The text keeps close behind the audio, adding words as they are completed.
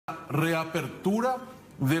reapertura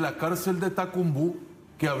de la cárcel de Tacumbú,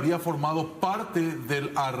 que habría formado parte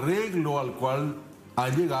del arreglo al cual ha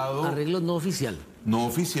llegado... Arreglo no oficial. No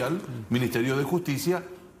oficial, Ministerio de Justicia,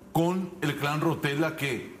 con el Clan Rotela,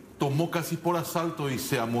 que tomó casi por asalto y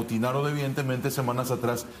se amotinaron evidentemente semanas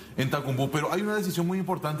atrás en Tacumbú. Pero hay una decisión muy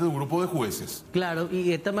importante de un grupo de jueces. Claro, y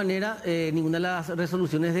de esta manera ninguna de las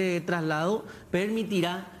resoluciones de traslado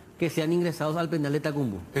permitirá que sean ingresados al penal de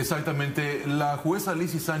Tacumbú. Exactamente. La jueza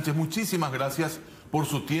Lizy Sánchez, muchísimas gracias por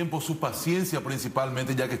su tiempo, su paciencia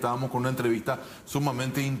principalmente, ya que estábamos con una entrevista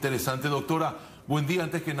sumamente interesante. Doctora, buen día.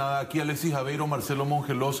 Antes que nada, aquí Alexis Javeiro, Marcelo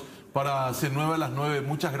Mongelos, para C9 a las 9.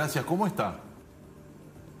 Muchas gracias. ¿Cómo está?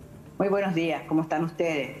 Muy buenos días. ¿Cómo están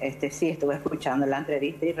ustedes? Sí, estuve escuchando la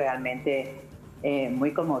entrevista y realmente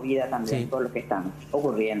muy conmovida también por lo que está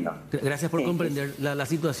ocurriendo. Gracias por comprender la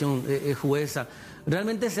situación, jueza.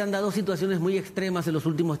 Realmente se han dado situaciones muy extremas en los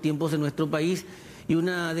últimos tiempos en nuestro país y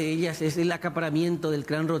una de ellas es el acaparamiento del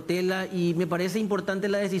Clan Rotela, y me parece importante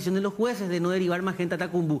la decisión de los jueces de no derivar más gente a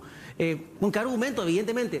Tacumbú. ¿Con qué argumento?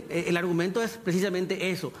 Evidentemente, el argumento es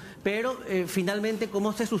precisamente eso, pero finalmente,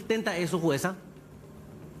 ¿cómo se sustenta eso, jueza?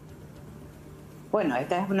 Bueno,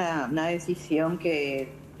 esta es una decisión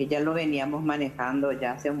que ya lo veníamos manejando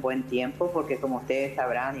ya hace un buen tiempo, porque como ustedes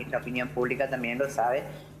sabrán y la opinión pública también lo sabe,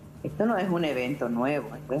 esto no es un evento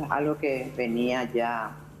nuevo, esto es algo que venía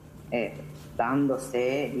ya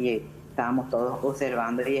dándose y estábamos todos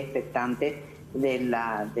observando y expectantes de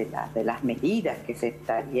las medidas que se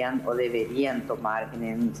estarían o deberían tomar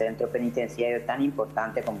en un centro penitenciario tan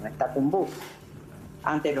importante como es Tacumbú.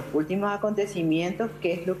 Ante los últimos acontecimientos,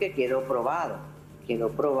 ¿qué es lo que quedó probado?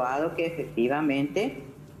 Quedó probado que efectivamente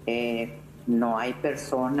no hay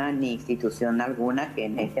persona ni institución alguna que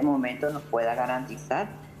en este momento nos pueda garantizar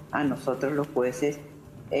a nosotros los jueces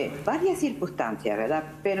varias circunstancias, ¿verdad?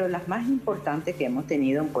 Pero las más importantes que hemos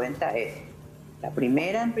tenido en cuenta es, la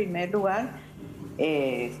primera, en primer lugar,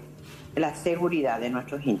 es la seguridad de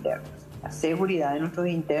nuestros internos. La seguridad de nuestros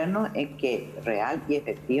internos es que real y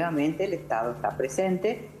efectivamente el Estado está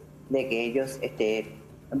presente, de que ellos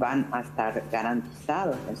van a estar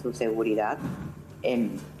garantizados en su seguridad,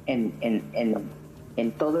 en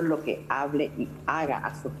todo lo que hable y haga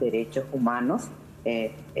a sus derechos humanos,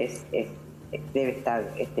 debe estar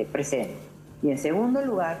presente. Y en segundo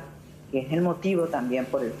lugar, que es el motivo también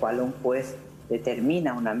por el cual un juez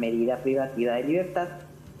determina una medida privativa de libertad,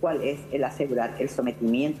 cuál es el asegurar el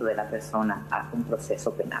sometimiento de la persona a un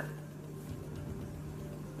proceso penal.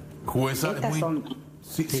 Jueza,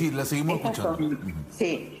 sí, la seguimos escuchando.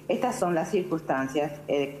 Estas son las circunstancias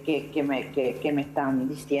que me están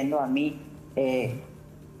diciendo a mí.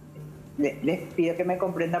 Les pido que me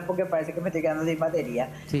comprendan porque parece que me estoy quedando sin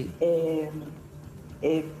batería. Sí.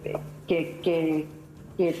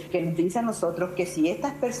 Que nos dice a nosotros que si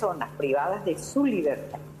estas personas privadas de su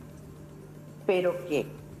libertad, pero que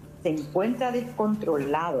se encuentra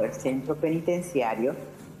descontrolado el centro penitenciario,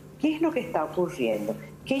 ¿qué es lo que está ocurriendo?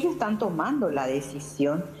 Que ellos están tomando la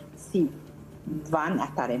decisión si van a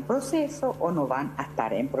estar en proceso o no van a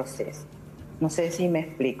estar en proceso. No sé si me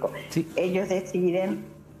explico. Sí. Ellos deciden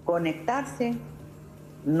conectarse,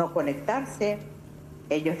 no conectarse,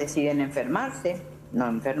 ellos deciden enfermarse, no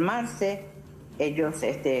enfermarse, ellos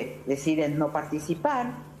deciden no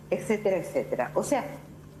participar, etcétera, etcétera. O sea,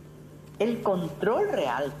 el control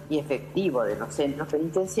real y efectivo de los centros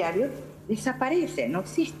penitenciarios desaparece, no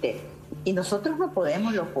existe. Y nosotros no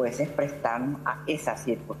podemos, los jueces, prestarnos a esa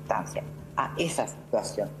circunstancia, a esa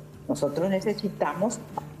situación. Nosotros necesitamos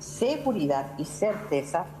seguridad y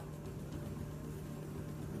certeza.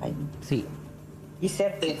 Sí. Y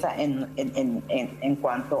certeza en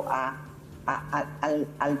cuanto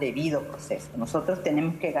al debido proceso. Nosotros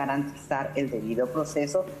tenemos que garantizar el debido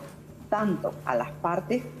proceso tanto a las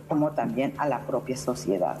partes como también a la propia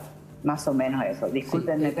sociedad. Más o menos eso.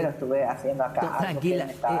 Discúlpenme, pero estuve haciendo acá tranquila,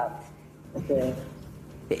 algo que me estaba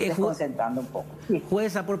desconcentrando un poco. Sí.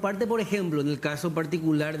 Jueza, por parte, por ejemplo, en el caso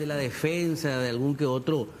particular de la defensa de algún que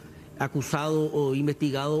otro acusado o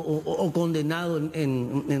investigado o condenado,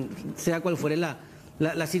 sea cual fuere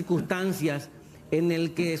las circunstancias en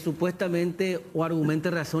el que supuestamente o argumente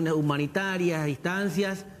razones humanitarias,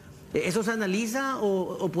 instancias, ¿eso se analiza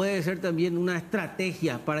o puede ser también una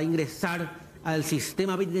estrategia para ingresar al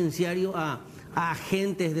sistema penitenciario a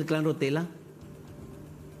agentes del Clan Rotela?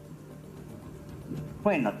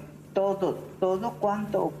 Bueno, todo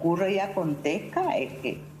cuanto ocurre y acontezca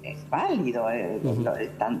es válido.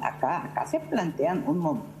 Acá se plantean un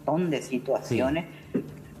montón de situaciones,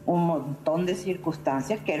 un montón de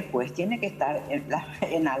circunstancias que el juez tiene que estar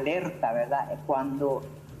en alerta, ¿verdad? Cuando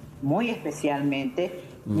muy especialmente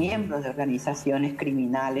miembros de organizaciones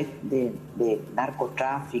criminales de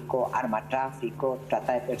narcotráfico, armatráfico,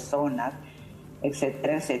 trata de personas,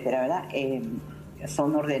 etcétera, etcétera, ¿verdad?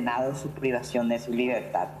 Son ordenados su privación de su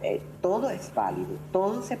libertad. Todo es válido,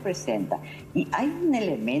 todo se presenta. Y hay un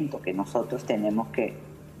elemento que nosotros tenemos que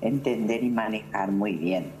entender y manejar muy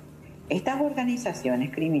bien. Estas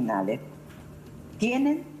organizaciones criminales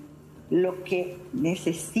tienen lo que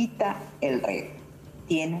necesita el rey,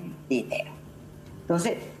 tienen dinero.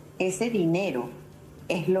 Entonces, ese dinero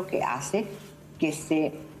es lo que hace que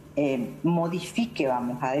se modifique,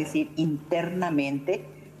 vamos a decir, internamente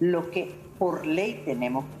lo que por ley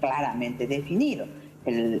tenemos claramente definido.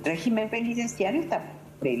 El régimen penitenciario está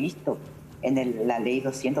previsto en la ley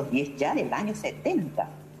 210 ya del año 70.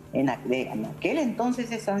 En aquel entonces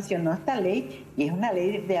se sancionó esta ley y es una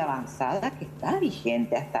ley de avanzada que está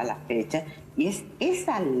vigente hasta la fecha, y es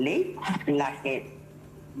esa ley la que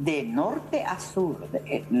de norte a sur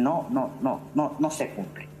no se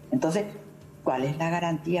cumple. Entonces, ¿cuál es la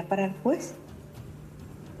garantía para el juez?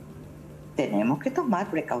 Tenemos que tomar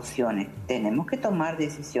precauciones, tenemos que tomar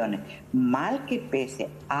decisiones, mal que pese,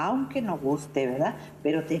 aunque nos guste, ¿verdad?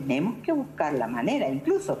 Pero tenemos que buscar la manera.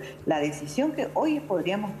 Incluso la decisión que hoy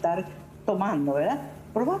podríamos estar tomando, ¿verdad?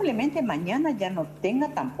 Probablemente mañana ya no tenga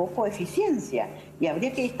tampoco eficiencia y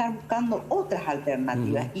habría que estar buscando otras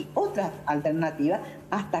alternativas y otras alternativas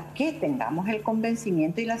hasta que tengamos el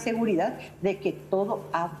convencimiento y la seguridad de que todo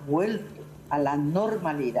ha vuelto a la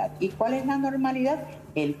normalidad. ¿Y cuál es la normalidad?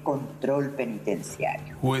 El control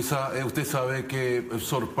penitenciario. Jueza, usted sabe que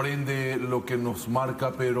sorprende lo que nos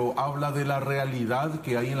marca, pero habla de la realidad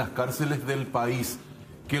que hay en las cárceles del país,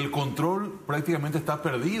 que el control prácticamente está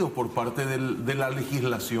perdido por parte de la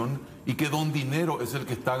legislación y que don dinero es el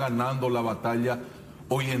que está ganando la batalla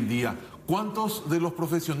hoy en día. ¿Cuántos de los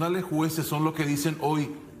profesionales jueces son los que dicen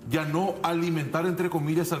hoy ya no alimentar, entre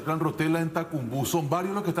comillas, al Clan Rotela en Tacumbú? Son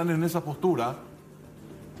varios los que están en esa postura.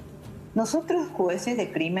 Nosotros, jueces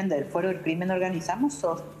de crimen, del Foro del Crimen Organizamos,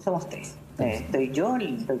 somos tres. Estoy yo,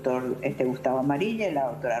 el doctor Gustavo Amarilla y la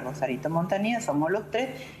doctora Rosarito Montanía, somos los tres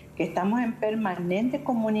que estamos en permanente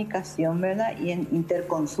comunicación, ¿verdad? Y en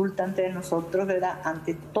interconsulta entre nosotros, ¿verdad?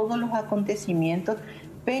 Ante todos los acontecimientos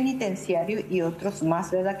penitenciarios y otros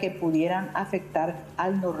más, ¿verdad?, que pudieran afectar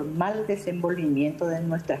al normal desenvolvimiento de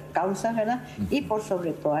nuestras causas, ¿verdad? Y por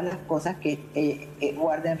sobre todas las cosas que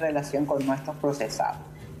guarden relación con nuestros procesados.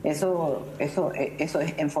 Eso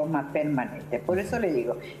es en forma permanente. Por eso le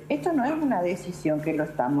digo, esto no es una decisión que lo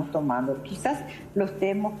estamos tomando, quizás lo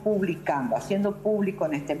estemos publicando, haciendo público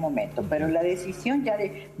en este momento, pero la decisión ya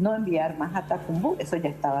de no enviar más a Tacumbú, eso ya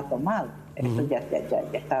estaba tomado, eso ya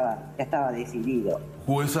estaba decidido.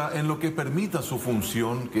 Jueza, en lo que permita su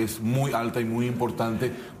función, que es muy alta y muy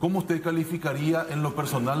importante, ¿cómo usted calificaría en lo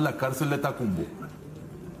personal la cárcel de Tacumbú?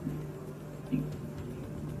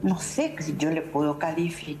 No sé si yo le puedo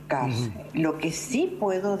calificar. Lo que sí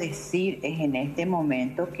puedo decir es en este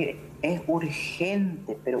momento que es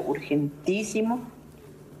urgente, pero urgentísimo,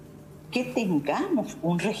 que tengamos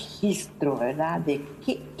un registro, ¿verdad?, de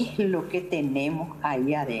qué es lo que tenemos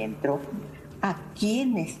ahí adentro, a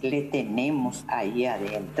quiénes le tenemos ahí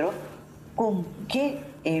adentro, con qué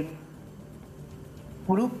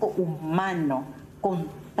grupo humano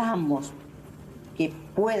contamos que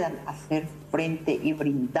puedan hacer frente y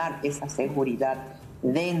brindar esa seguridad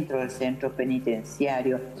dentro del centro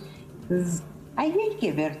penitenciario. Ahí hay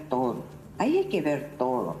que ver todo, ahí hay que ver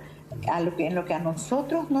todo. En lo que a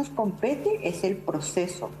nosotros nos compete es el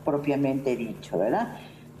proceso propiamente dicho, ¿verdad?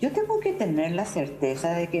 Yo tengo que tener la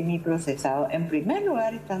certeza de que mi procesado, en primer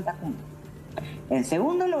lugar, está en Tacumbú. En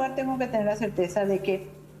segundo lugar, tengo que tener la certeza de que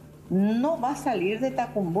no va a salir de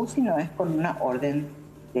Tacumbú si no es con una orden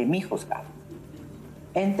de mi juzgado.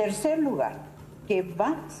 En tercer lugar, que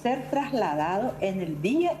va a ser trasladado en el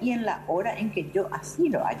día y en la hora en que yo así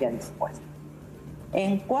lo haya dispuesto.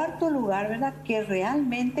 En cuarto lugar, ¿verdad?, que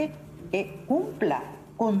realmente cumpla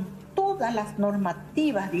con todas las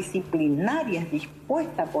normativas disciplinarias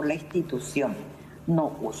dispuestas por la institución.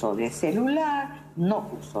 No uso de celular, no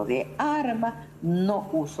uso de armas, no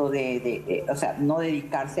uso o sea, no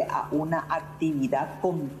dedicarse a una actividad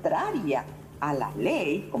contraria a la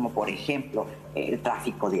ley, como por ejemplo el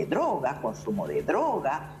tráfico de droga, consumo de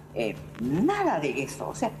droga, nada de eso.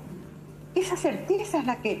 O sea, esa certeza es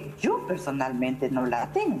la que yo personalmente no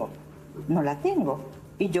la tengo.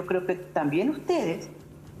 Y yo creo que también ustedes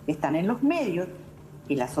están en los medios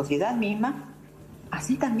y la sociedad misma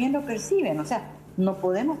así también lo perciben. O sea, no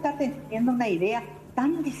podemos estar teniendo una idea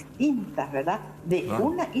tan distinta, ¿verdad?, de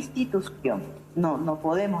una institución. No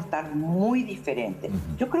podemos estar muy diferentes.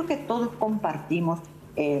 Yo creo que todos compartimos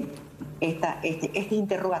este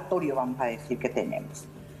interrogatorio, vamos a decir, que tenemos.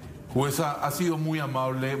 Jueza, ha sido muy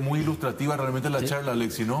amable, muy ilustrativa realmente la charla,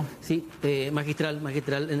 Alexi, ¿no? Sí, magistral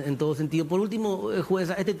en todo sentido. Por último,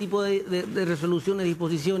 jueza, este tipo de resoluciones,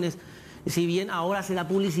 disposiciones, si bien ahora se da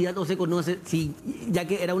publicidad o se conoce, ya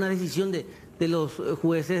que era una decisión de los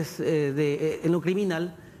jueces en lo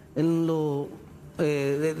criminal,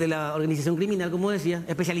 de la organización criminal, como decía,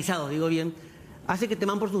 especializado, digo bien, hace que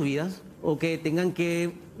teman por sus vidas o que tengan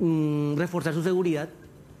que reforzar su seguridad.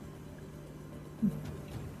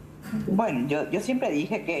 Bueno, yo siempre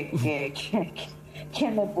dije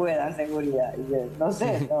que me puede dar seguridad. No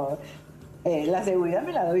sé, no. La seguridad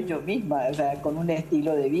me la doy yo misma, o sea, con un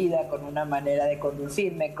estilo de vida, con una manera de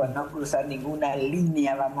conducirme, con no cruzar ninguna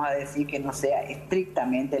línea, vamos a decir, que no sea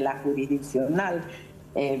estrictamente la jurisdiccional.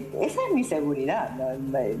 Esa es mi seguridad.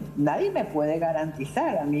 Nadie me puede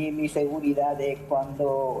garantizar a mí mi seguridad de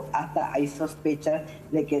cuando hasta hay sospechas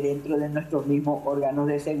de que dentro de nuestros mismos órganos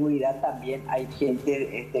de seguridad también hay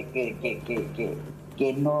gente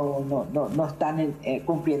que no están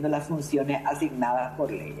cumpliendo las funciones asignadas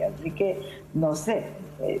por ley. Así que, no sé,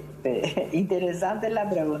 interesante la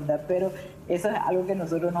pregunta, pero eso es algo que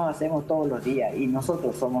nosotros nos hacemos todos los días y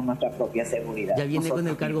nosotros somos nuestra propia seguridad. Ya viene nosotros con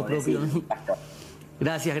el cargo propio.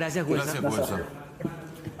 Gracias, jueza. Gracias, jueza.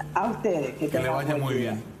 A ustedes. Que le vaya muy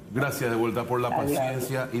bien. Gracias de vuelta por la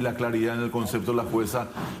paciencia y la claridad en el concepto de la jueza.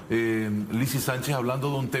 Lizy Sánchez, hablando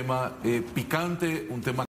de un tema picante, un tema